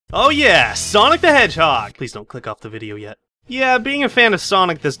Oh yeah, Sonic the Hedgehog! Please don't click off the video yet. Yeah, being a fan of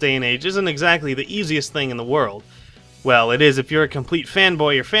Sonic this day and age isn't exactly the easiest thing in the world. Well, it is if you're a complete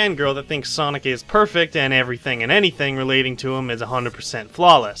fanboy or fangirl that thinks Sonic is perfect and everything and anything relating to him is 100%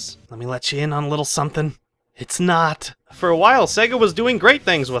 flawless. Let me let you in on a little something. It's not. For a while, Sega was doing great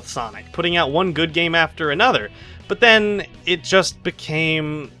things with Sonic, putting out one good game after another, but then it just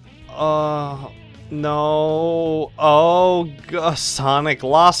became... Sonic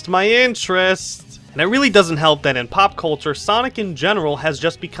lost my interest. And it really doesn't help that in pop culture, Sonic in general has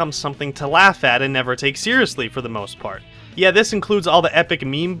just become something to laugh at and never take seriously for the most part. Yeah, this includes all the epic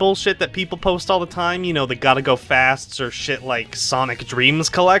meme bullshit that people post all the time, you know, the gotta go fasts or shit like Sonic Dreams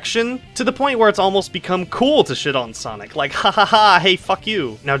collection, to the point where it's almost become cool to shit on Sonic, like ha ha ha, hey fuck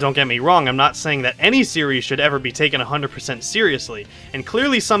you. Now don't get me wrong, I'm not saying that any series should ever be taken 100% seriously, and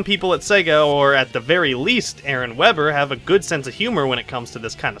clearly some people at Sega, or at the very least Aaron Weber, have a good sense of humor when it comes to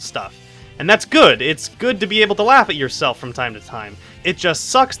this kind of stuff. And that's good. It's good to be able to laugh at yourself from time to time. It just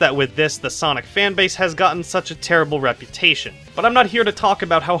sucks that with this, the Sonic fanbase has gotten such a terrible reputation. But I'm not here to talk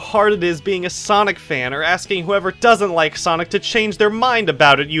about how hard it is being a Sonic fan, or asking whoever doesn't like Sonic to change their mind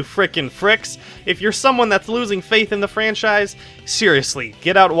about it, you frickin' fricks. If you're someone that's losing faith in the franchise, seriously,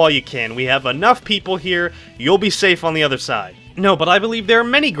 get out while you can. We have enough people here, you'll be safe on the other side. No, but I believe there are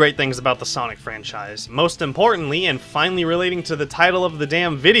many great things about the Sonic franchise. Most importantly, and finally relating to the title of the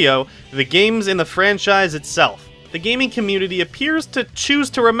damn video, the games in the franchise itself. The gaming community appears to choose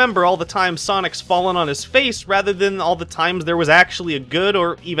to remember all the times Sonic's fallen on his face rather than all the times there was actually a good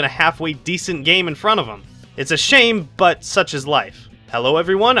or even a halfway decent game in front of him. It's a shame, but such is life. Hello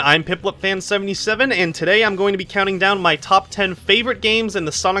everyone, I'm Piplupfan77, and today I'm going to be counting down my top 10 favorite games in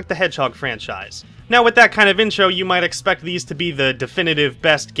the Sonic the Hedgehog franchise. Now with that kind of intro, you might expect these to be the definitive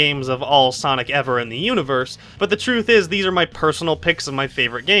best games of all Sonic ever in the universe, but the truth is these are my personal picks of my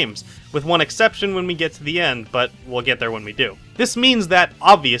favorite games, with one exception when we get to the end, but we'll get there when we do. This means that,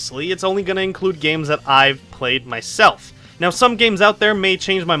 obviously, it's only going to include games that I've played myself. Now some games out there may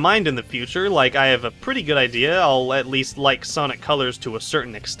change my mind in the future, like I have a pretty good idea I'll at least like Sonic Colors to a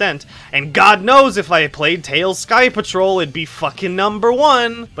certain extent, and God knows if I played Tails Sky Patrol it'd be fucking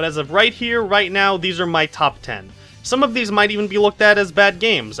 #1, but as of right here, right now, these are my top 10. Some of these might even be looked at as bad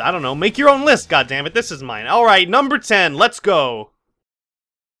games, I don't know, make your own list, goddammit, this is mine. Alright, number 10, let's go!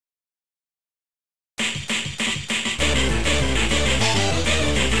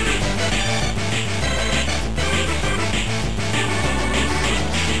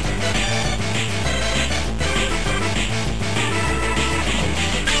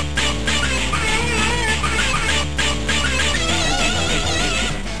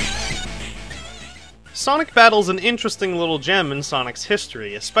 Sonic Battle's an interesting little gem in Sonic's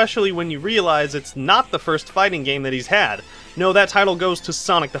history, especially when you realize it's not the first fighting game that he's had. No, that title goes to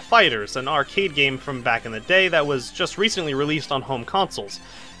Sonic the Fighters, an arcade game from back in the day that was just recently released on home consoles.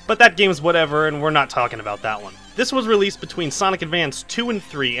 But that game's whatever, and we're not talking about that one. This was released between Sonic Advance 2 and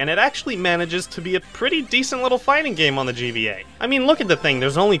 3, and it actually manages to be a pretty decent little fighting game on the GBA. I mean, look at the thing,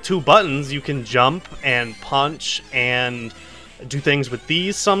 there's only 2 buttons. You can jump, and punch, and do things with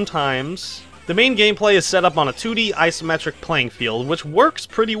these sometimes. The main gameplay is set up on a 2D isometric playing field, which works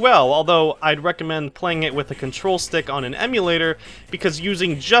pretty well, although I'd recommend playing it with a control stick on an emulator, because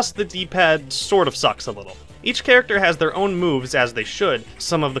using just the D-pad sort of sucks a little. Each character has their own moves, as they should,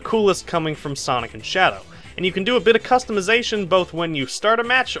 some of the coolest coming from Sonic and Shadow, and you can do a bit of customization both when you start a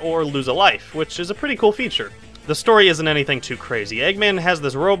match or lose a life, which is a pretty cool feature. The story isn't anything too crazy. Eggman has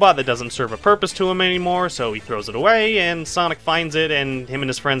this robot that doesn't serve a purpose to him anymore, so he throws it away, and Sonic finds it, and him and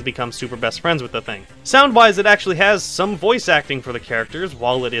his friends become super best friends with the thing. Sound-wise, it actually has some voice acting for the characters,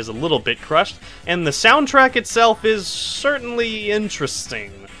 while it is a little bit crushed, and the soundtrack itself is certainly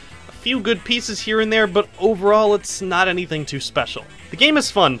interesting. A few good pieces here and there, but overall it's not anything too special. The game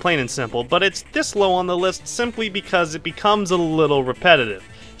is fun, plain and simple, but it's this low on the list simply because it becomes a little repetitive,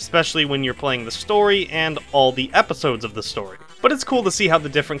 especially when you're playing the story and all the episodes of the story. But it's cool to see how the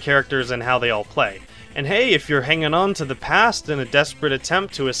different characters and how they all play. And hey, if you're hanging on to the past in a desperate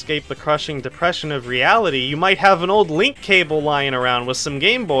attempt to escape the crushing depression of reality, you might have an old link cable lying around with some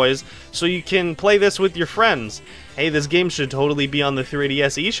Game Boys, so you can play this with your friends. Hey, this game should totally be on the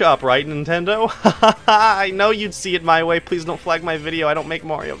 3DS eShop, right, Nintendo? Hahaha, I know you'd see it my way, please don't flag my video, I don't make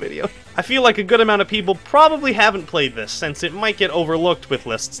Mario videos. I feel like a good amount of people probably haven't played this, since it might get overlooked with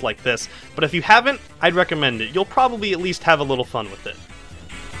lists like this, but if you haven't, I'd recommend it. You'll probably at least have a little fun with it.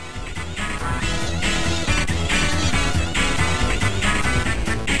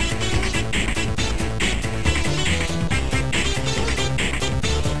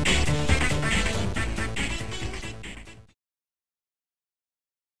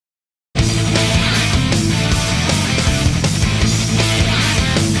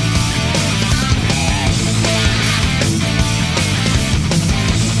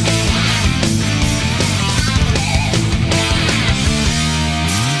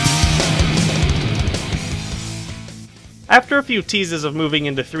 After a few teases of moving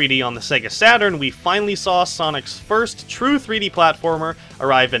into 3D on the Sega Saturn, we finally saw Sonic's first true 3D platformer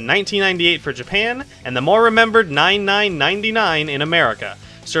arrive in 1998 for Japan, and the more remembered 9999 in America,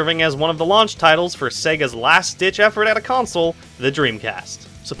 serving as one of the launch titles for Sega's last-ditch effort at a console, the Dreamcast.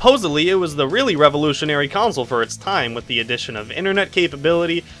 Supposedly, it was the really revolutionary console for its time, with the addition of internet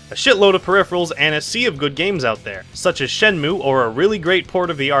capability, a shitload of peripherals, and a sea of good games out there, such as Shenmue or a really great port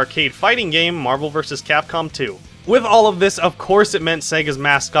of the arcade fighting game Marvel vs. Capcom 2. With all of this, of course it meant Sega's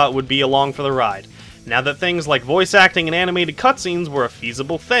mascot would be along for the ride. Now that things like voice acting and animated cutscenes were a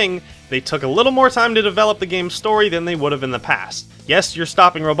feasible thing, they took a little more time to develop the game's story than they would have in the past. Yes, you're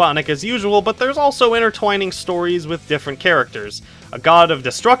stopping Robotnik as usual, but there's also intertwining stories with different characters. A god of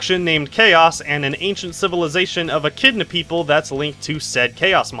destruction named Chaos, and an ancient civilization of echidna people that's linked to said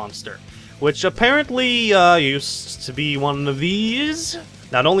Chaos monster, which apparently used to be one of these.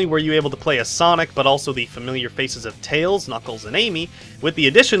 Not only were you able to play as Sonic, but also the familiar faces of Tails, Knuckles, and Amy, with the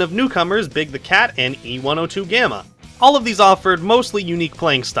addition of newcomers Big the Cat and E102 Gamma. All of these offered mostly unique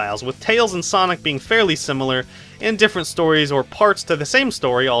playing styles, with Tails and Sonic being fairly similar, and different stories or parts to the same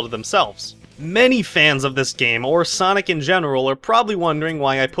story all to themselves. Many fans of this game, or Sonic in general, are probably wondering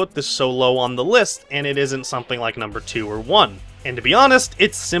why I put this so low on the list and it isn't something like number 2 or 1. And to be honest,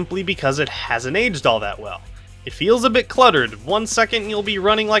 it's simply because it hasn't aged all that well. It feels a bit cluttered. 1 second you'll be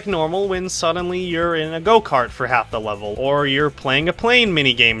running like normal when suddenly you're in a go-kart for half the level, or you're playing a plane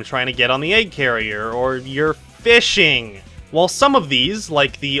minigame trying to get on the egg carrier, or you're fishing. While some of these,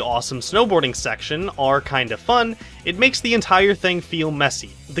 like the awesome snowboarding section, are kinda fun, it makes the entire thing feel messy.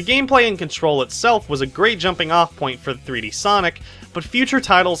 The gameplay and control itself was a great jumping off point for the 3D Sonic, but future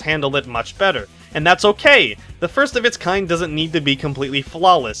titles handled it much better. And that's okay! The first of its kind doesn't need to be completely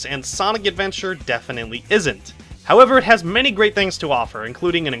flawless, and Sonic Adventure definitely isn't. However, it has many great things to offer,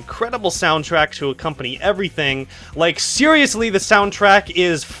 including an incredible soundtrack to accompany everything. Like, seriously, the soundtrack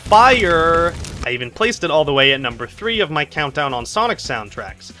is fire! I even placed it all the way at number 3 of my countdown on Sonic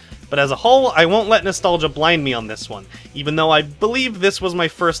soundtracks. But as a whole, I won't let nostalgia blind me on this one, even though I believe this was my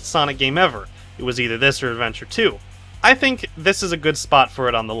first Sonic game ever. It was either this or Adventure 2. I think this is a good spot for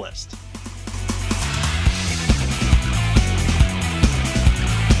it on the list.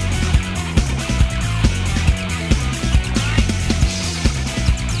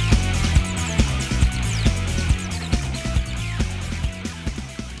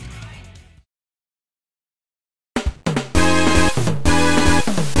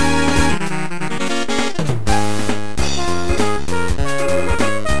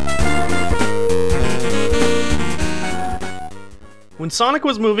 When Sonic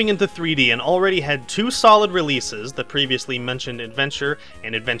was moving into 3D and already had 2 solid releases, the previously mentioned Adventure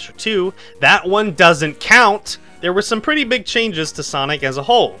and Adventure 2, that one doesn't count! There were some pretty big changes to Sonic as a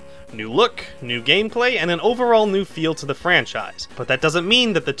whole. New look, new gameplay, and an overall new feel to the franchise. But that doesn't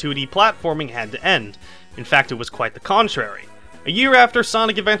mean that the 2D platforming had to end. In fact, it was quite the contrary. A year after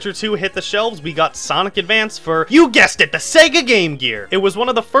Sonic Adventure 2 hit the shelves, we got Sonic Advance for, you guessed it, the Sega Game Gear! It was one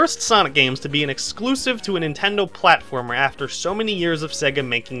of the first Sonic games to be an exclusive to a Nintendo platformer after so many years of Sega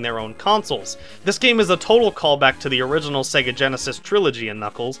making their own consoles. This game is a total callback to the original Sega Genesis trilogy in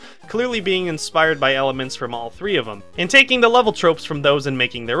Knuckles, clearly being inspired by elements from all 3 of them, and taking the level tropes from those and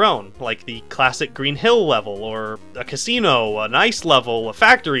making their own, like the classic Green Hill level, or a casino, an ice level, a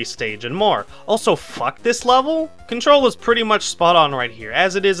factory stage, and more. Also, fuck this level? Control is pretty much spot on right here,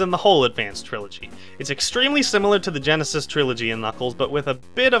 as it is in the whole Advanced trilogy. It's extremely similar to the Genesis trilogy in Knuckles, but with a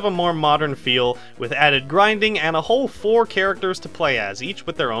bit of a more modern feel, with added grinding and a whole 4 characters to play as, each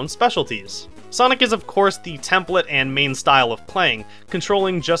with their own specialties. Sonic is of course the template and main style of playing,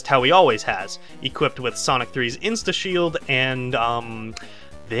 controlling just how he always has, equipped with Sonic 3's Insta-Shield and,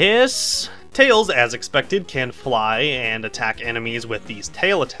 this? Tails, as expected, can fly and attack enemies with these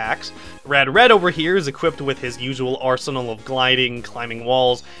tail attacks. Rad Red over here is equipped with his usual arsenal of gliding, climbing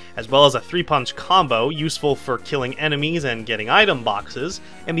walls, as well as a 3-punch combo, useful for killing enemies and getting item boxes.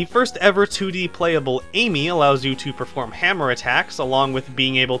 And the first ever 2D playable Amy allows you to perform hammer attacks, along with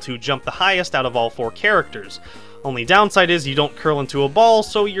being able to jump the highest out of all 4 characters. Only downside is you don't curl into a ball,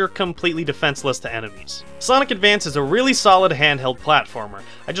 so you're completely defenseless to enemies. Sonic Advance is a really solid handheld platformer.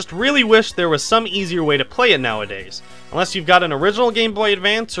 I just really wish there was some easier way to play it nowadays. Unless you've got an original Game Boy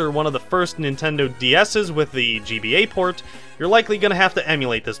Advance or one of the first Nintendo DS's with the GBA port, you're likely gonna have to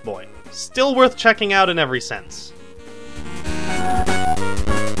emulate this boy. Still worth checking out in every sense.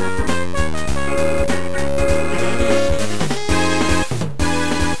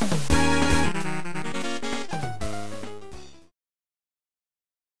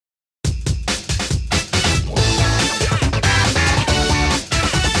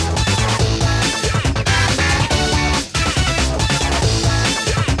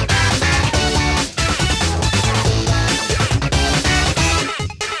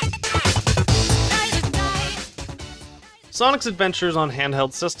 Sonic's adventures on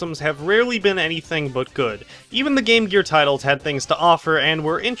handheld systems have rarely been anything but good. Even the Game Gear titles had things to offer and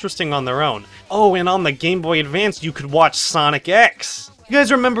were interesting on their own. Oh, and on the Game Boy Advance you could watch Sonic X! You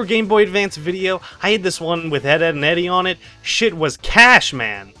guys remember Game Boy Advance video? I had this one with Ed, Edd and Eddy on it. Shit was cash,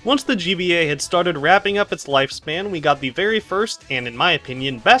 man! Once the GBA had started wrapping up its lifespan, we got the very first, and in my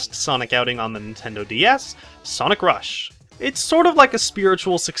opinion, best Sonic outing on the Nintendo DS, Sonic Rush. It's sort of like a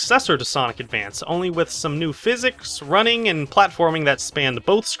spiritual successor to Sonic Advance, only with some new physics, running, and platforming that spanned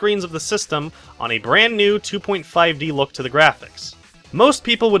both screens of the system on a brand new 2.5D look to the graphics. Most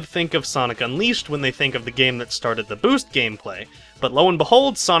people would think of Sonic Unleashed when they think of the game that started the boost gameplay, but lo and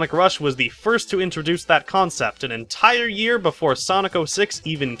behold, Sonic Rush was the first to introduce that concept an entire year before Sonic 06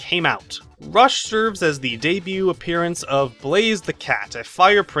 even came out. Rush serves as the debut appearance of Blaze the Cat, a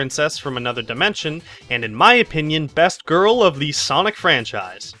fire princess from another dimension, and in my opinion, best girl of the Sonic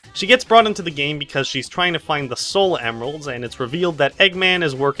franchise. She gets brought into the game because she's trying to find the Soul Emeralds, and it's revealed that Eggman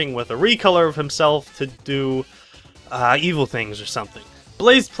is working with a recolor of himself to do evil things or something.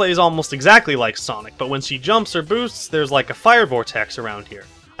 Blaze plays almost exactly like Sonic, but when she jumps or boosts, there's like a fire vortex around here.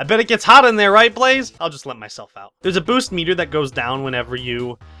 I bet it gets hot in there, right, Blaze? I'll just let myself out. There's a boost meter that goes down whenever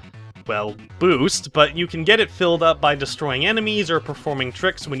you, well, boost, but you can get it filled up by destroying enemies or performing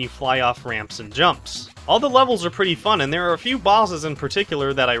tricks when you fly off ramps and jumps. All the levels are pretty fun, and there are a few bosses in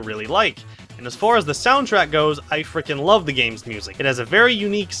particular that I really like. And as far as the soundtrack goes, I freaking love the game's music. It has a very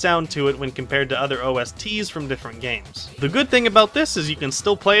unique sound to it when compared to other OSTs from different games. The good thing about this is you can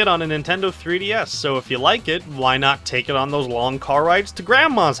still play it on a Nintendo 3DS, so if you like it, why not take it on those long car rides to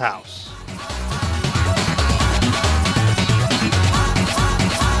Grandma's house?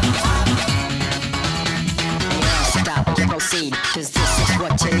 Proceed, 'cause this is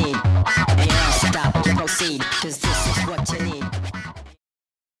what you need. And you don't stop, proceed, 'cause this is what you need.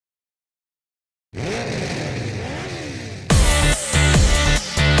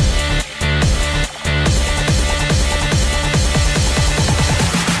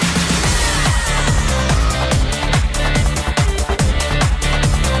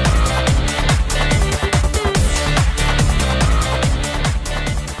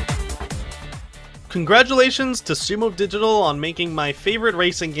 Congratulations to Sumo Digital on making my favorite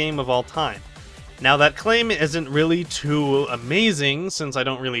racing game of all time. Now that claim isn't really too amazing since I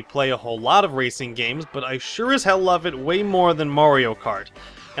don't really play a whole lot of racing games, but I sure as hell love it way more than Mario Kart.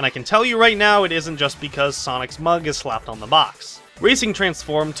 And I can tell you right now it isn't just because Sonic's mug is slapped on the box. Racing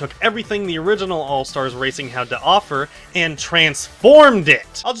Transform took everything the original All-Stars Racing had to offer and transformed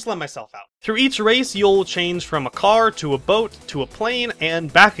it! I'll just let myself out. Through each race, you'll change from a car to a boat to a plane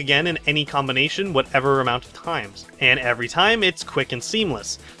and back again in any combination whatever amount of times. And every time, it's quick and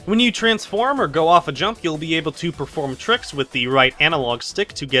seamless. When you transform or go off a jump, you'll be able to perform tricks with the right analog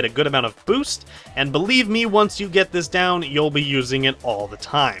stick to get a good amount of boost, and believe me, once you get this down, you'll be using it all the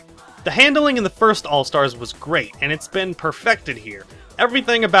time. The handling in the first All-Stars was great, and it's been perfected here.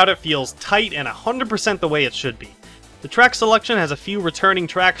 Everything about it feels tight and 100% the way it should be. The track selection has a few returning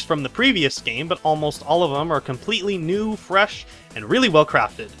tracks from the previous game, but almost all of them are completely new, fresh, and really well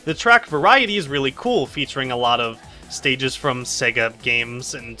crafted. The track variety is really cool, featuring a lot of stages from Sega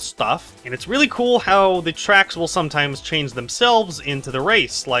games and stuff, and it's really cool how the tracks will sometimes change themselves into the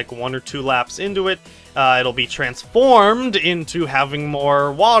race, like 1 or 2 laps into it, it'll be transformed into having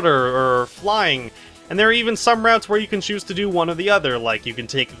more water or flying. And there are even some routes where you can choose to do one or the other, like you can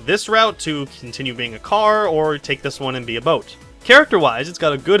take this route to continue being a car, or take this one and be a boat. Character-wise, it's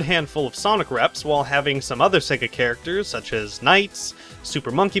got a good handful of Sonic reps, while having some other Sega characters such as Knights,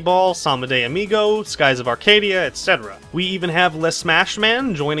 Super Monkey Ball, Samba de Amigo, Skies of Arcadia, etc. We even have Les Smash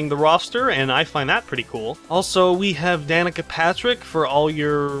Man joining the roster, and I find that pretty cool. Also, we have Danica Patrick for all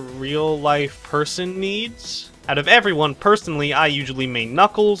your real-life person needs. Out of everyone, personally, I usually main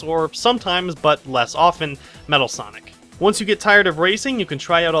Knuckles, or sometimes, but less often, Metal Sonic. Once you get tired of racing, you can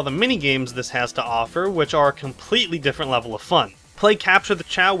try out all the mini-games this has to offer, which are a completely different level of fun. Play Capture the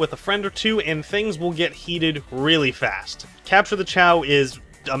Chow with a friend or two, and things will get heated really fast. Capture the Chow is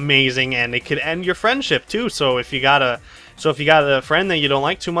amazing, and it could end your friendship too, so if you got a friend that you don't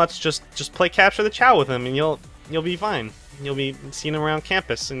like too much, just play Capture the Chow with him, and you'll be fine. You'll be seeing him around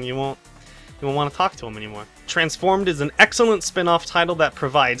campus, and you won't want to talk to him anymore. Transformed is an excellent spin-off title that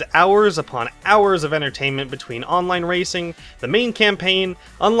provides hours upon hours of entertainment between online racing, the main campaign,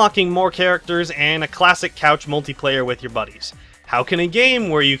 unlocking more characters, and a classic couch multiplayer with your buddies. How can a game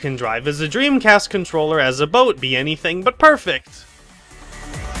where you can drive as a Dreamcast controller as a boat be anything but perfect?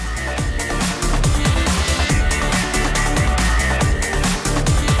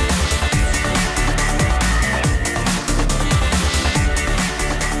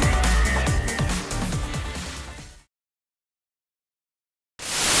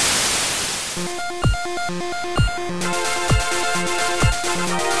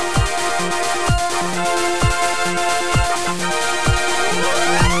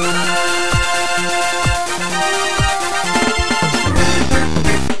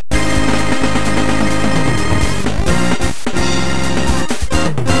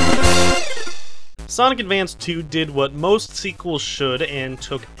 Sonic Advance 2 did what most sequels should and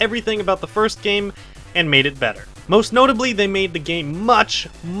took everything about the first game and made it better. Most notably, they made the game much,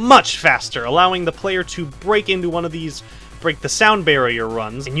 much faster, allowing the player to break into one of these break the sound barrier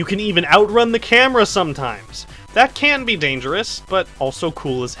runs, and you can even outrun the camera sometimes. That can be dangerous, but also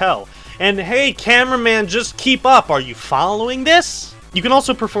cool as hell. And hey, cameraman, just keep up, are you following this? You can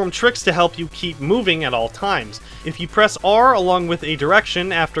also perform tricks to help you keep moving at all times. If you press R along with a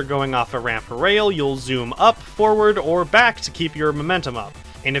direction after going off a ramp or rail, you'll zoom up, forward, or back to keep your momentum up.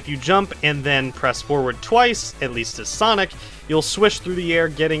 And if you jump and then press forward twice, at least as Sonic, you'll swish through the air,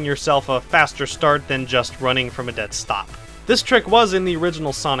 getting yourself a faster start than just running from a dead stop. This trick was in the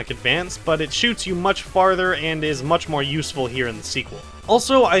original Sonic Advance, but it shoots you much farther and is much more useful here in the sequel.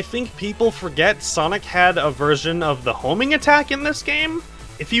 Also, I think people forget Sonic had a version of the homing attack in this game.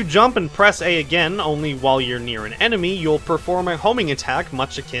 If you jump and press A again, only while you're near an enemy, you'll perform a homing attack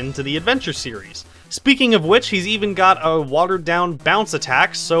much akin to the Adventure series. Speaking of which, he's even got a watered-down bounce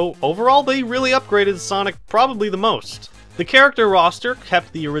attack, so overall they really upgraded Sonic probably the most. The character roster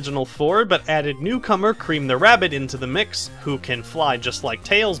kept the original 4, but added newcomer Cream the Rabbit into the mix, who can fly just like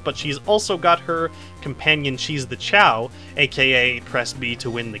Tails, but she's also got her companion Cheese the Chow, aka press B to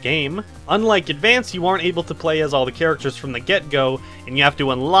win the game. Unlike Advance, you aren't able to play as all the characters from the get-go, and you have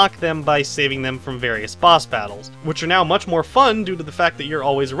to unlock them by saving them from various boss battles, which are now much more fun due to the fact that you're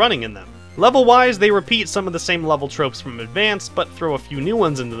always running in them. Level-wise, they repeat some of the same level tropes from Advance, but throw a few new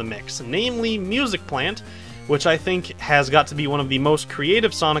ones into the mix, namely Music Plant, which I think has got to be one of the most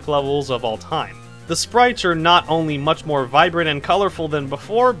creative Sonic levels of all time. The sprites are not only much more vibrant and colorful than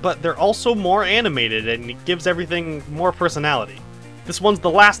before, but they're also more animated, and it gives everything more personality. This one's the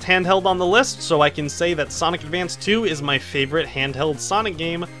last handheld on the list, so I can say that Sonic Advance 2 is my favorite handheld Sonic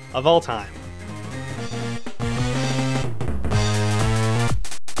game of all time.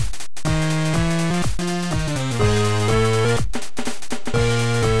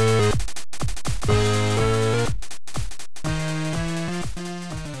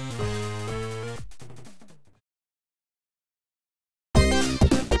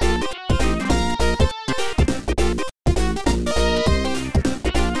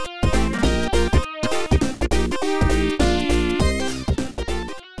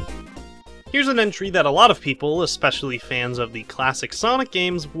 Here's an entry that a lot of people, especially fans of the classic Sonic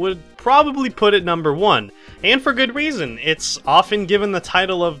games, would probably put at number 1, and for good reason. It's often given the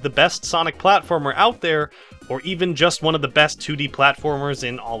title of the best Sonic platformer out there, or even just one of the best 2D platformers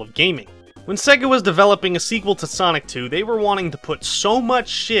in all of gaming. When Sega was developing a sequel to Sonic 2, they were wanting to put so much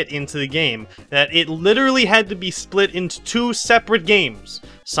shit into the game that it literally had to be split into 2 separate games,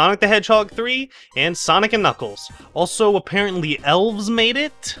 Sonic the Hedgehog 3 and Sonic & Knuckles. Also, apparently elves made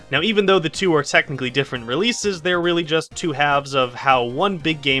it? Now, even though the 2 are technically different releases, they're really just 2 halves of how one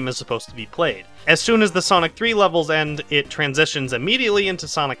big game is supposed to be played. As soon as the Sonic 3 levels end, it transitions immediately into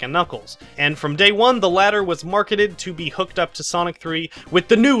Sonic & Knuckles, and from day one the latter was marketed to be hooked up to Sonic 3 with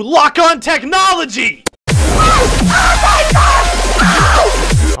the new lock-on technology!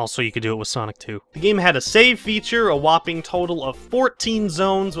 Also, you could do it with Sonic 2. The game had a save feature, a whopping total of 14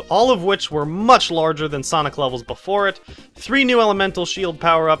 zones, all of which were much larger than Sonic levels before it, 3 new elemental shield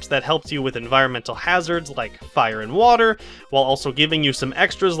power-ups that helped you with environmental hazards like fire and water, while also giving you some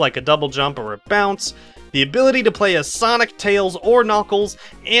extras like a double jump or a bounce, the ability to play as Sonic, Tails, or Knuckles,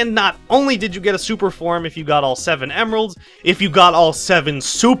 and not only did you get a super form if you got all 7 emeralds, if you got all 7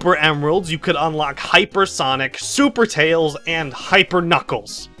 super emeralds, you could unlock Hyper Sonic, Super Tails, and Hyper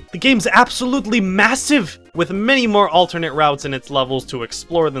Knuckles. The game's absolutely massive, with many more alternate routes in its levels to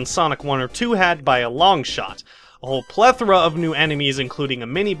explore than Sonic 1 or 2 had by a long shot. A whole plethora of new enemies, including a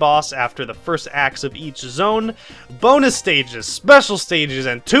mini-boss after the first acts of each zone, bonus stages, special stages,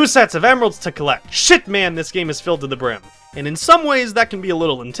 and 2 sets of emeralds to collect. Shit man, this game is filled to the brim. And in some ways, that can be a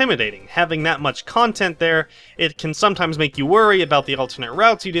little intimidating. Having that much content there, it can sometimes make you worry about the alternate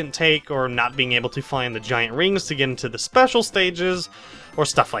routes you didn't take, or not being able to find the giant rings to get into the special stages, or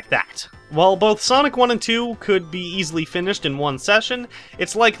stuff like that. While both Sonic 1 and 2 could be easily finished in one session,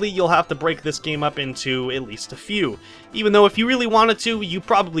 it's likely you'll have to break this game up into at least a few, even though if you really wanted to, you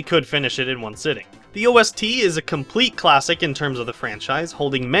probably could finish it in one sitting. The OST is a complete classic in terms of the franchise,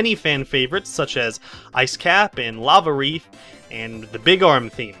 holding many fan favorites such as Ice Cap and Lava Reef, and the Big Arm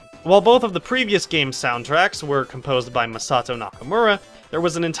theme. While both of the previous game's soundtracks were composed by Masato Nakamura, There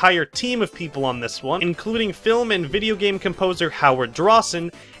was an entire team of people on this one, including film and video game composer Howard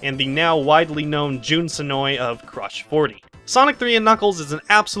Drawson and the now widely known Jun Sonoy of Crush 40. Sonic 3 and Knuckles is an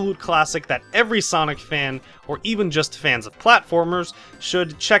absolute classic that every Sonic fan, or even just fans of platformers,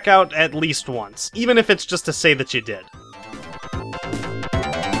 should check out at least once, even if it's just to say that you did.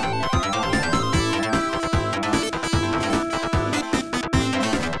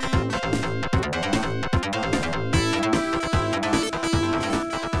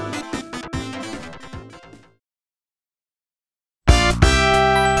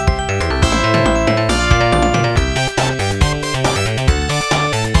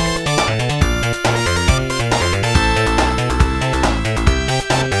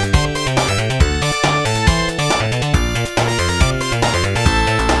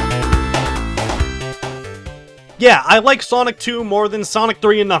 Yeah, I like Sonic 2 more than Sonic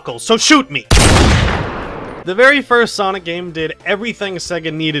 3 and Knuckles, so shoot me! The very first Sonic game did everything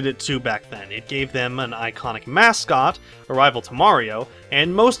Sega needed it to back then. It gave them an iconic mascot, a rival to Mario,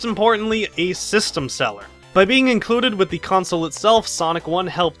 and most importantly, a system seller. By being included with the console itself, Sonic 1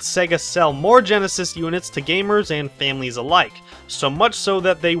 helped Sega sell more Genesis units to gamers and families alike, so much so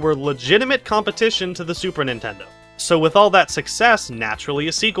that they were legitimate competition to the Super Nintendo. So with all that success, naturally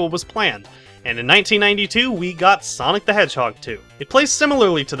a sequel was planned. And in 1992, we got Sonic the Hedgehog 2. It plays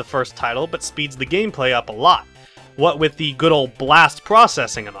similarly to the first title, but speeds the gameplay up a lot. What with the good old blast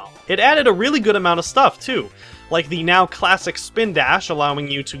processing and all. It added a really good amount of stuff too, like the now classic spin dash, allowing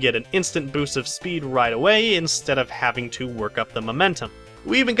you to get an instant boost of speed right away instead of having to work up the momentum.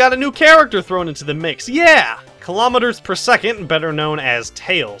 We even got a new character thrown into the mix, yeah! Kilometers per second, better known as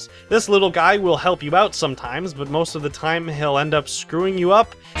Tails. This little guy will help you out sometimes, but most of the time he'll end up screwing you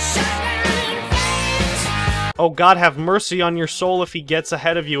up. Oh God, have mercy on your soul if he gets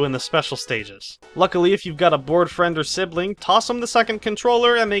ahead of you in the special stages. Luckily, if you've got a bored friend or sibling, toss them the second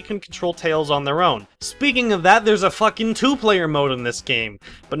controller and they can control Tails on their own. Speaking of that, there's a fucking two-player mode in this game,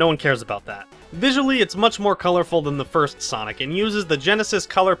 but no one cares about that. Visually, it's much more colorful than the first Sonic and uses the Genesis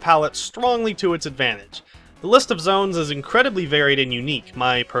color palette strongly to its advantage. The list of zones is incredibly varied and unique,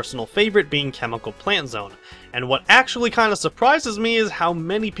 my personal favorite being Chemical Plant Zone, and what actually kinda surprises me is how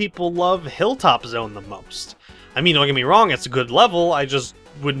many people love Hilltop Zone the most. I mean, don't get me wrong, it's a good level, I just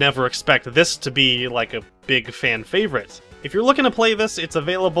would never expect this to be like a big fan favorite. If you're looking to play this, it's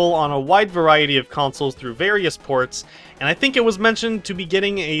available on a wide variety of consoles through various ports, and I think it was mentioned to be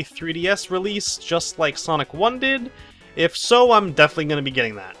getting a 3DS release just like Sonic 1 did. If so, I'm definitely going to be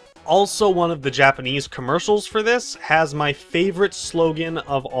getting that. Also, one of the Japanese commercials for this has my favorite slogan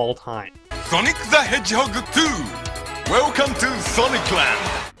of all time. Sonic the Hedgehog 2! Welcome to Sonic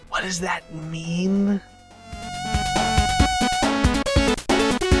Land! What does that mean?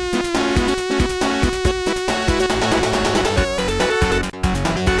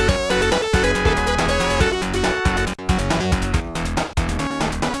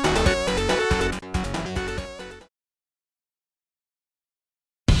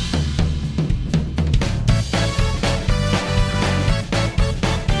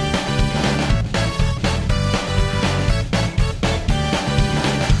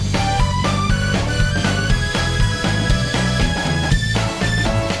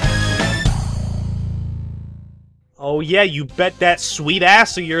 Oh yeah, you bet that sweet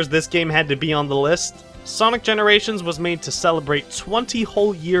ass of yours this game had to be on the list. Sonic Generations was made to celebrate 20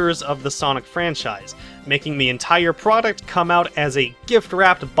 whole years of the Sonic franchise, making the entire product come out as a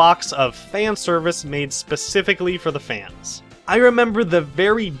gift-wrapped box of fan service made specifically for the fans. I remember the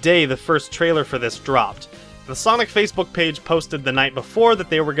very day the first trailer for this dropped. The Sonic Facebook page posted the night before that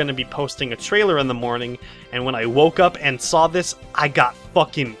they were going to be posting a trailer in the morning, and when I woke up and saw this, I got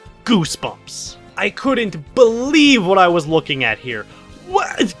fucking goosebumps. I couldn't believe what I was looking at here.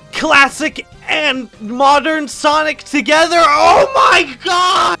 What? Classic and modern Sonic together? Oh my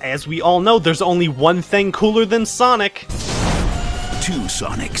god! As we all know, there's only one thing cooler than Sonic. Two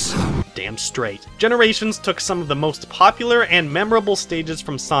Sonics. Damn straight. Generations took some of the most popular and memorable stages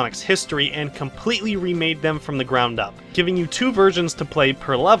from Sonic's history and completely remade them from the ground up, giving you two versions to play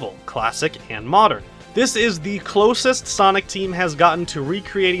per level, classic and modern. This is the closest Sonic team has gotten to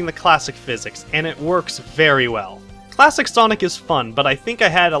recreating the classic physics, and it works very well. Classic Sonic is fun, but I think I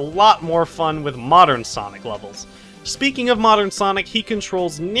had a lot more fun with modern Sonic levels. Speaking of modern Sonic, he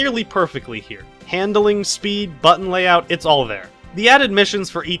controls nearly perfectly here. Handling, speed, button layout, it's all there. The added missions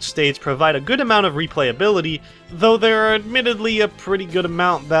for each stage provide a good amount of replayability, though there are admittedly a pretty good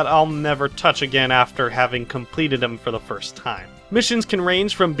amount that I'll never touch again after having completed them for the first time. Missions can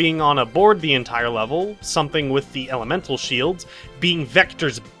range from being on a board the entire level, something with the elemental shields, being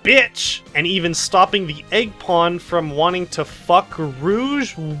Vector's bitch, and even stopping the egg pawn from wanting to fuck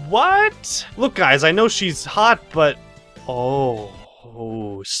Rouge. What? Look guys, I know she's hot, but...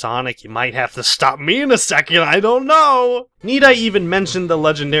 Oh, Sonic, you might have to stop me in a second, I don't know! Need I even mention the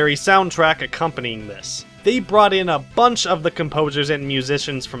legendary soundtrack accompanying this? They brought in a bunch of the composers and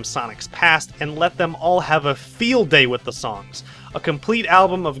musicians from Sonic's past and let them all have a field day with the songs. A complete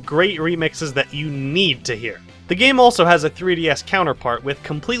album of great remixes that you need to hear. The game also has a 3DS counterpart with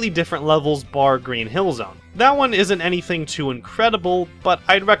completely different levels bar Green Hill Zone. That one isn't anything too incredible, but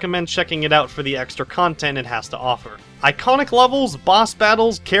I'd recommend checking it out for the extra content it has to offer. Iconic levels, boss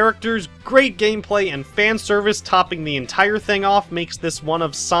battles, characters, great gameplay, and fan service topping the entire thing off makes this one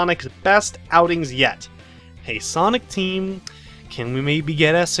of Sonic's best outings yet. Hey Sonic team, can we maybe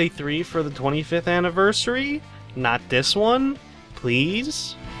get SA3 for the 25th anniversary? Not this one?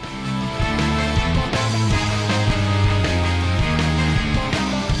 Please?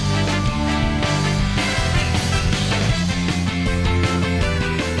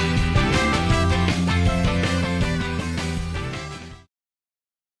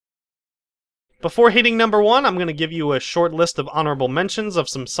 Before hitting number 1, I'm going to give you a short list of honorable mentions of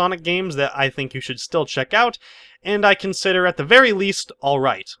some Sonic games that I think you should still check out, and I consider at the very least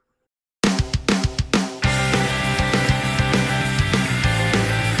alright.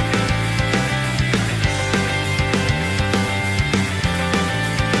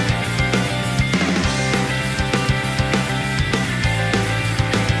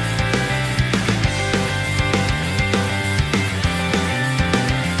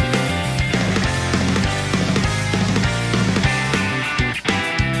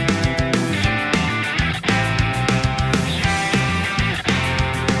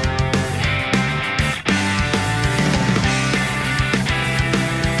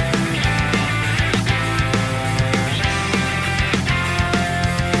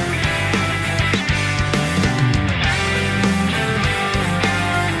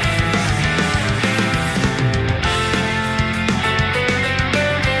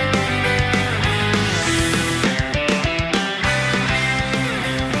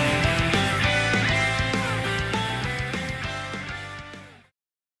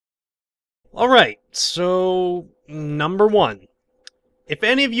 Alright, so number 1. If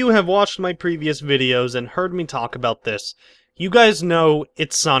any of you have watched my previous videos and heard me talk about this, you guys know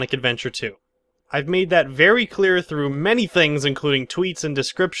it's Sonic Adventure 2. I've made that very clear through many things, including tweets and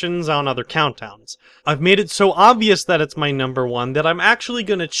descriptions on other countdowns. I've made it so obvious that it's my number 1 that I'm actually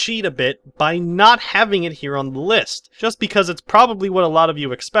gonna cheat a bit by not having it here on the list, just because it's probably what a lot of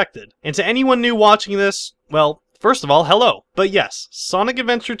you expected. And to anyone new watching this, well, first of all, hello. But yes, Sonic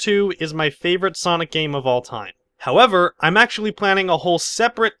Adventure 2 is my favorite Sonic game of all time. However, I'm actually planning a whole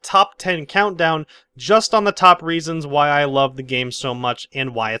separate top 10 countdown just on the top reasons why I love the game so much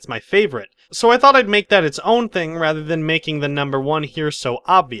and why it's my favorite. So I thought I'd make that its own thing rather than making the number 1 here so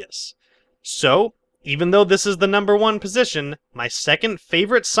obvious. So, even though this is the number 1 position, my second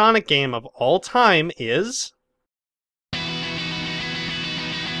favorite Sonic game of all time is...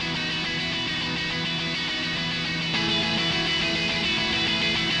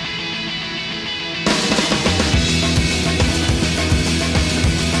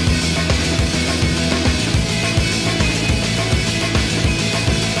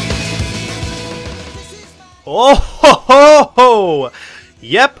 Oh ho ho ho!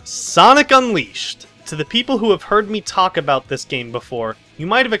 Yep, Sonic Unleashed. To the people who have heard me talk about this game before, you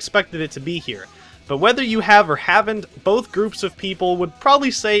might have expected it to be here, but whether you have or haven't, both groups of people would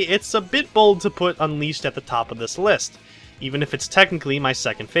probably say it's a bit bold to put Unleashed at the top of this list, even if it's technically my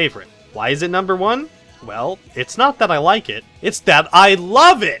second favorite. Why is it number 1? Well, it's not that I like it, it's that I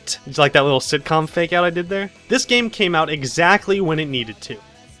love it! Did you like that little sitcom fake out I did there? This game came out exactly when it needed to.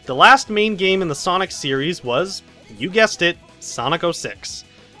 The last main game in the Sonic series was, you guessed it, Sonic 06.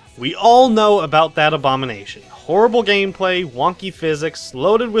 We all know about that abomination. Horrible gameplay, wonky physics,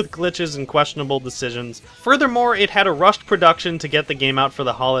 loaded with glitches and questionable decisions. Furthermore, it had a rushed production to get the game out for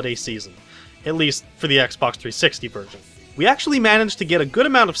the holiday season. At least for the Xbox 360 version. We actually managed to get a good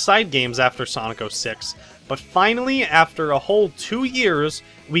amount of side games after Sonic 06, but finally, after a whole 2 years,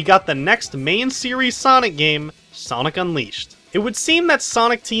 we got the next main series Sonic game, Sonic Unleashed. It would seem that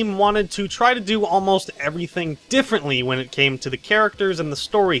Sonic Team wanted to try to do almost everything differently when it came to the characters and the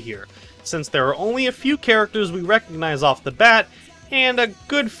story here, since there are only a few characters we recognize off the bat, and a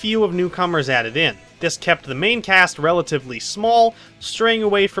good few of newcomers added in. This kept the main cast relatively small, straying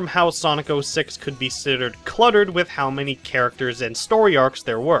away from how Sonic 06 could be considered cluttered with how many characters and story arcs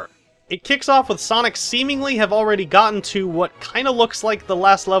there were. It kicks off with Sonic seemingly have already gotten to what kinda looks like the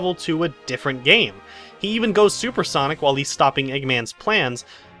last level to a different game. He even goes supersonic while he's stopping Eggman's plans,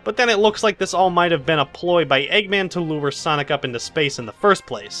 but then it looks like this all might have been a ploy by Eggman to lure Sonic up into space in the first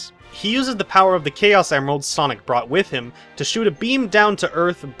place. He uses the power of the Chaos Emeralds Sonic brought with him to shoot a beam down to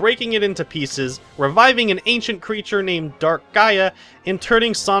Earth, breaking it into pieces, reviving an ancient creature named Dark Gaia, and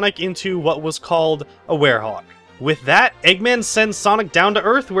turning Sonic into what was called a werehog. With that, Eggman sends Sonic down to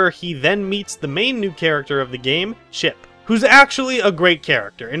Earth, where he then meets the main new character of the game, Chip, who's actually a great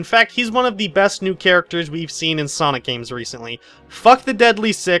character. In fact, he's one of the best new characters we've seen in Sonic games recently. Fuck the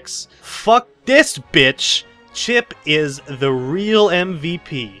Deadly Six, fuck this bitch, Chip is the real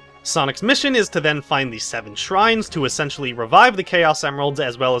MVP. Sonic's mission is to then find the 7 shrines to essentially revive the Chaos Emeralds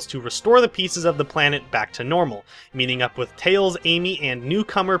as well as to restore the pieces of the planet back to normal, meeting up with Tails, Amy, and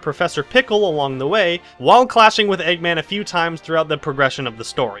newcomer Professor Pickle along the way, while clashing with Eggman a few times throughout the progression of the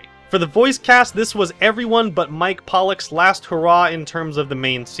story. For the voice cast, this was everyone but Mike Pollock's last hurrah in terms of the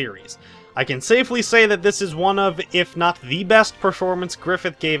main series. I can safely say that this is one of, if not the best performance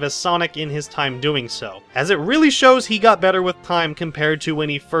Griffith gave as Sonic in his time doing so, as it really shows he got better with time compared to when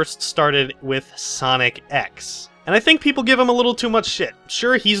he first started with Sonic X. And I think people give him a little too much shit.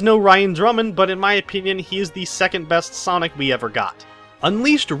 Sure, he's no Ryan Drummond, but in my opinion, he is the second best Sonic we ever got.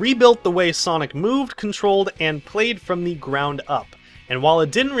 Unleashed rebuilt the way Sonic moved, controlled, and played from the ground up. And while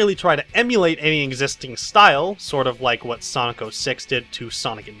it didn't really try to emulate any existing style, sort of like what Sonic 06 did to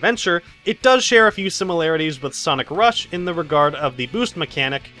Sonic Adventure, it does share a few similarities with Sonic Rush in the regard of the boost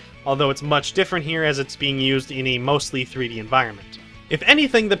mechanic, although it's much different here as it's being used in a mostly 3D environment. If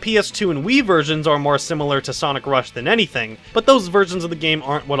anything, the PS2 and Wii versions are more similar to Sonic Rush than anything, but those versions of the game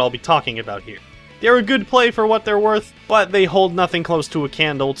aren't what I'll be talking about here. They're a good play for what they're worth, but they hold nothing close to a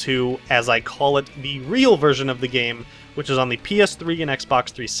candle to, as I call it, the real version of the game, which is on the PS3 and Xbox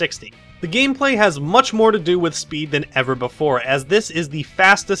 360. The gameplay has much more to do with speed than ever before, as this is the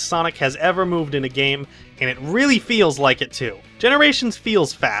fastest Sonic has ever moved in a game, and it really feels like it too. Generations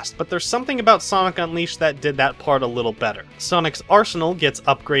feels fast, but there's something about Sonic Unleashed that did that part a little better. Sonic's arsenal gets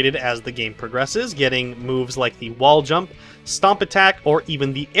upgraded as the game progresses, getting moves like the wall jump, stomp attack, or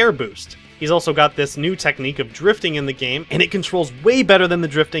even the air boost. He's also got this new technique of drifting in the game, and it controls way better than the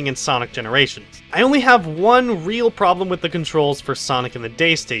drifting in Sonic Generations. I only have one real problem with the controls for Sonic in the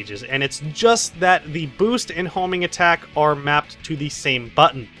day stages, and it's just that the boost and homing attack are mapped to the same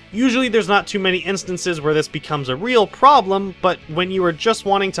button. Usually there's not too many instances where this becomes a real problem, but when you are just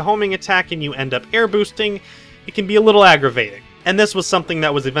wanting to homing attack and you end up air boosting, it can be a little aggravating. And this was something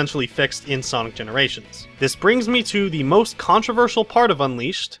that was eventually fixed in Sonic Generations. This brings me to the most controversial part of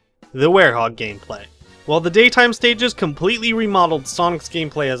Unleashed, the werehog gameplay. While the daytime stages completely remodeled Sonic's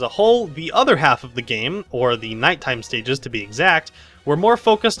gameplay as a whole, the other half of the game, or the nighttime stages to be exact, were more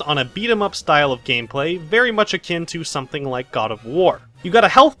focused on a beat-em-up style of gameplay, very much akin to something like God of War. You got a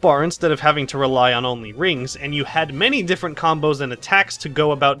health bar instead of having to rely on only rings, and you had many different combos and attacks to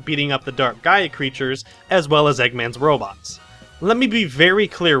go about beating up the Dark Gaia creatures, as well as Eggman's robots. Let me be very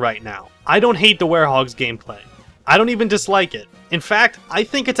clear right now, I don't hate the werehog's gameplay. I don't even dislike it. In fact, I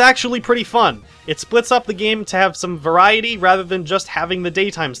think it's actually pretty fun. It splits up the game to have some variety rather than just having the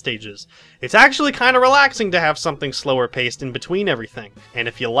daytime stages. It's actually kind of relaxing to have something slower paced in between everything, and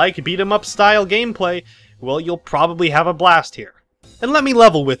if you like beat-em-up style gameplay, well, you'll probably have a blast here. And let me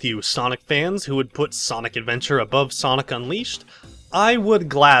level with you, Sonic fans who would put Sonic Adventure above Sonic Unleashed. I would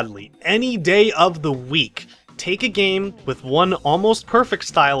gladly, any day of the week, take a game with one almost perfect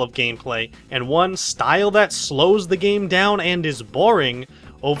style of gameplay and one style that slows the game down and is boring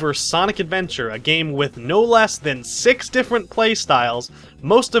over Sonic Adventure, a game with no less than 6 different play styles,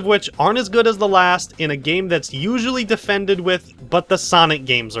 most of which aren't as good as the last, in a game that's usually defended with, but the Sonic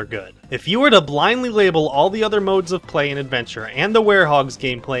games are good. If you were to blindly label all the other modes of play in Adventure and the werehog's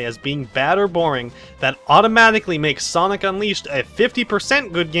gameplay as being bad or boring, that automatically makes Sonic Unleashed a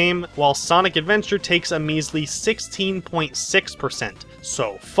 50% good game, while Sonic Adventure takes a measly 16.6%.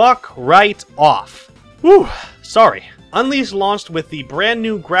 So fuck right off. Whew, sorry. Unleashed launched with the brand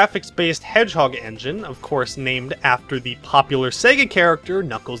new graphics-based Hedgehog engine, of course named after the popular Sega character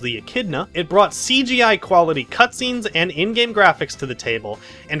Knuckles the Echidna. It brought CGI quality cutscenes and in-game graphics to the table,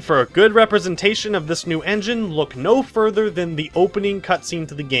 and for a good representation of this new engine, look no further than the opening cutscene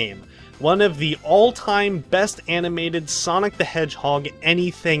to the game. One of the all-time best animated Sonic the Hedgehog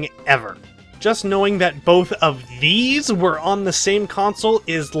anything ever. Just knowing that both of these were on the same console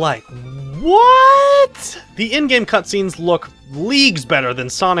is like, what? The in-game cutscenes look leagues better than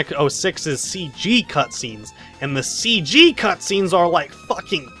Sonic 06's CG cutscenes, and the CG cutscenes are like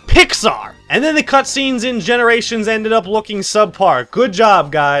fucking Pixar! And then the cutscenes in Generations ended up looking subpar. Good job,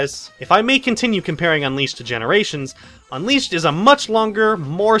 guys. If I may continue comparing Unleashed to Generations, Unleashed is a much longer,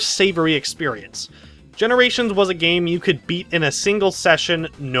 more savory experience. Generations was a game you could beat in a single session,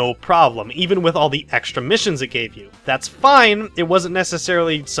 no problem, even with all the extra missions it gave you. That's fine, it wasn't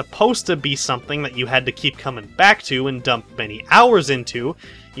necessarily supposed to be something that you had to keep coming back to and dump many hours into,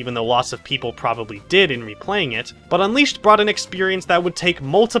 even though lots of people probably did in replaying it, but Unleashed brought an experience that would take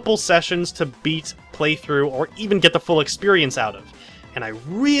multiple sessions to beat, play through, or even get the full experience out of. And I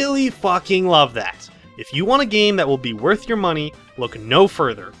really fucking love that. If you want a game that will be worth your money, look no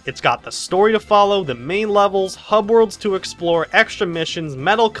further. It's got the story to follow, the main levels, hub worlds to explore, extra missions,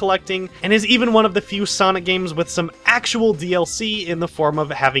 medal collecting, and is even one of the few Sonic games with some actual DLC in the form of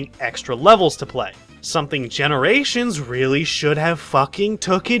having extra levels to play. Something Generations really should have fucking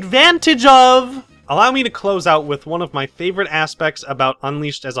took advantage of! Allow me to close out with one of my favorite aspects about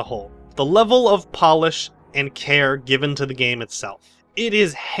Unleashed as a whole. The level of polish and care given to the game itself. It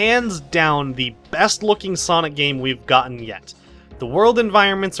is hands down the best looking Sonic game we've gotten yet. The world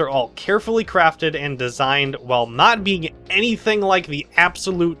environments are all carefully crafted and designed while not being anything like the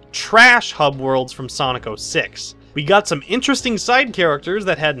absolute trash hub worlds from Sonic 06. We got some interesting side characters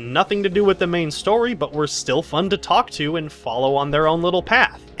that had nothing to do with the main story but were still fun to talk to and follow on their own little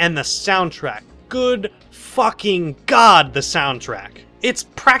path. And the soundtrack. Good fucking god, the soundtrack. It's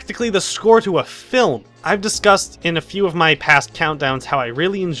practically the score to a film. I've discussed in a few of my past countdowns how I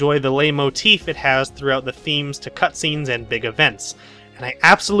really enjoy the leitmotif it has throughout the themes to cutscenes and big events, and I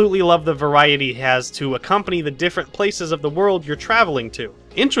absolutely love the variety it has to accompany the different places of the world you're traveling to.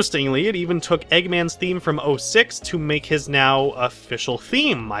 Interestingly, it even took Eggman's theme from 06 to make his now official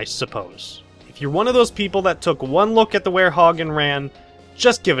theme, I suppose. If you're one of those people that took one look at the Werehog and ran,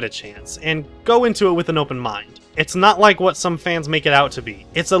 just give it a chance, and go into it with an open mind. It's not like what some fans make it out to be.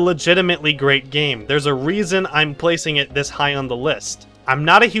 It's a legitimately great game. There's a reason I'm placing it this high on the list. I'm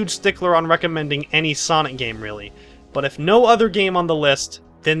not a huge stickler on recommending any Sonic game really, but if no other game on the list,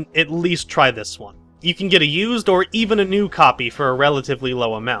 then at least try this one. You can get a used or even a new copy for a relatively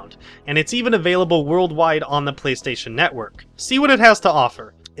low amount, and it's even available worldwide on the PlayStation Network. See what it has to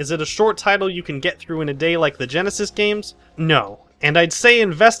offer. Is it a short title you can get through in a day like the Genesis games? No. And I'd say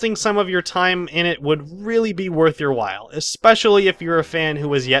investing some of your time in it would really be worth your while, especially if you're a fan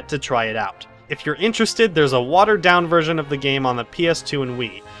who has yet to try it out. If you're interested, there's a watered-down version of the game on the PS2 and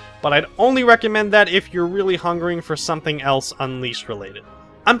Wii, but I'd only recommend that if you're really hungering for something else Unleashed related.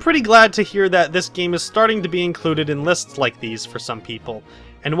 I'm pretty glad to hear that this game is starting to be included in lists like these for some people,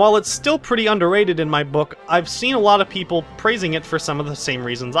 and while it's still pretty underrated in my book, I've seen a lot of people praising it for some of the same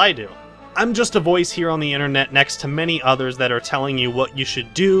reasons I do. I'm just a voice here on the internet next to many others that are telling you what you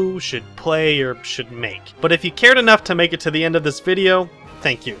should do, should play, or should make. But if you cared enough to make it to the end of this video,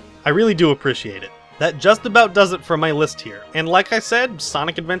 thank you. I really do appreciate it. That just about does it for my list here. And like I said,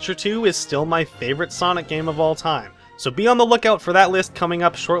 Sonic Adventure 2 is still my favorite Sonic game of all time. So be on the lookout for that list coming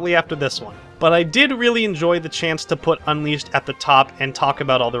up shortly after this one. But I did really enjoy the chance to put Unleashed at the top and talk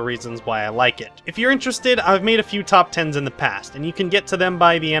about all the reasons why I like it. If you're interested, I've made a few top 10s in the past, and you can get to them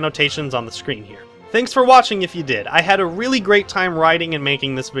by the annotations on the screen here. Thanks for watching if you did. I had a really great time writing and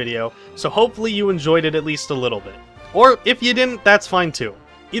making this video, so hopefully you enjoyed it at least a little bit. Or if you didn't, that's fine too.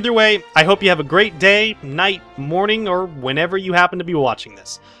 Either way, I hope you have a great day, night, morning, or whenever you happen to be watching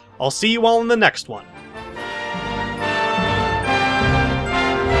this. I'll see you all in the next one.